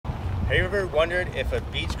Have you ever wondered if a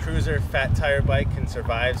beach cruiser fat tire bike can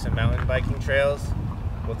survive some mountain biking trails?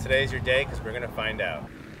 Well, today's your day because we're going to find out.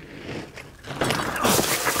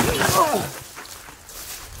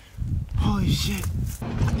 Holy shit.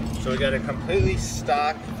 So we got a completely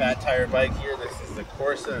stock fat tire bike here. This is the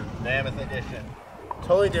Corsa Mammoth Edition.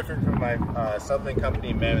 Totally different from my supplement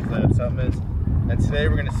company, Mammoth Lab Supplements. And today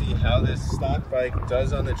we're going to see how this stock bike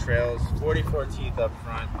does on the trails. 44 teeth up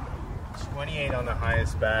front, 28 on the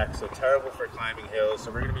highest back, so terrible for climbing hills.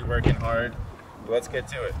 So we're going to be working hard. But let's get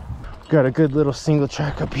to it. Got a good little single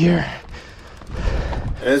track up here.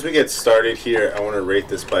 And as we get started here, I want to rate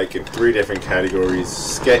this bike in 3 different categories: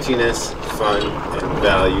 sketchiness, fun, and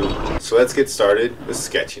value. So let's get started with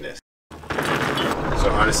sketchiness. So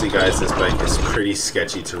honestly guys, this bike is pretty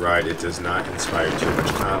sketchy to ride. It does not inspire too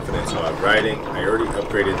much confidence while riding. I already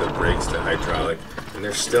upgraded the brakes to hydraulic and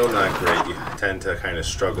they're still not great. You tend to kind of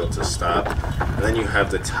struggle to stop. And then you have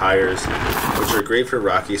the tires, which are great for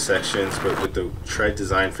rocky sections, but with the tread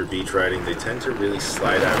designed for beach riding, they tend to really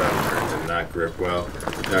slide out on turns and not grip well.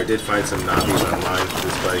 Now I did find some knobbies online for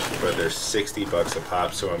this bike, but they're $60 a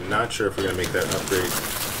pop, so I'm not sure if we're going to make that upgrade.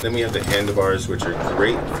 Then we have the handlebars, which are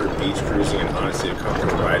great for beach cruising and honestly a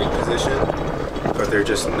comfortable riding position, but they're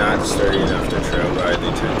just not sturdy enough to trail ride.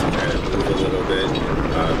 They tend to kind of move a little bit,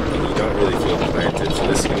 and you don't really feel planted. So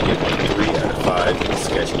this is going to get me 3 out of 5 in the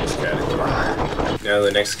sketchiness category. Now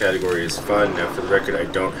the next category is fun. Now for the record, I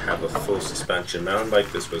don't have a full suspension mountain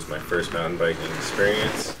bike. This was my first mountain biking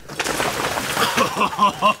experience.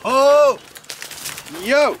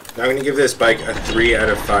 Yo! Now I'm going to give this bike a 3 out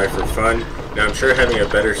of 5 for fun. Now I'm sure having a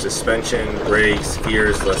better suspension, brakes,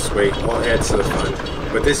 gears, less weight all adds to the fun,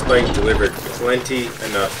 but this bike delivered plenty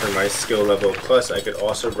enough for my skill level, plus I could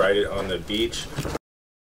also ride it on the beach.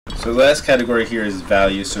 So the last category here is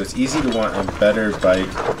value, so it's easy to want a better bike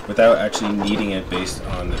without actually needing it based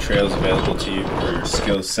on the trails available to you or your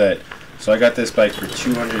skill set. So I got this bike for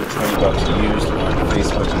 $220 used on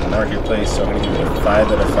Facebook in the marketplace, so I'm going to give it a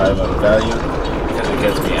 5 out of 5 on value because it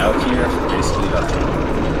gets me out here for basically nothing.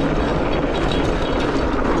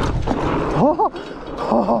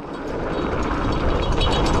 Oh.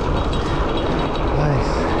 Nice.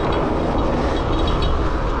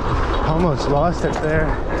 Almost lost it there.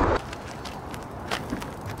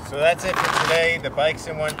 So that's it for today. The bike's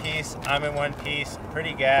in one piece, I'm in one piece,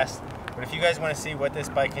 pretty gassed. But if you guys want to see what this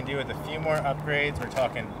bike can do with a few more upgrades, we're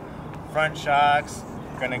talking front shocks,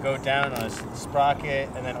 gonna go down on a sprocket,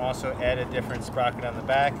 and then also add a different sprocket on the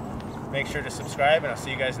back. Make sure to subscribe, and I'll see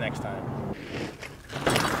you guys next time.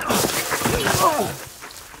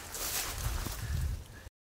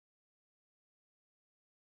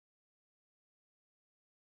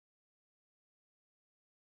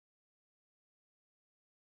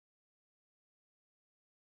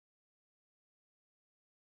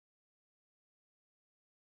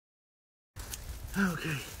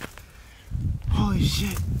 Okay. Holy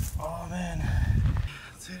shit. Oh man.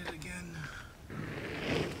 Let's hit it again.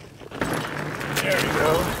 There we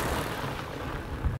go.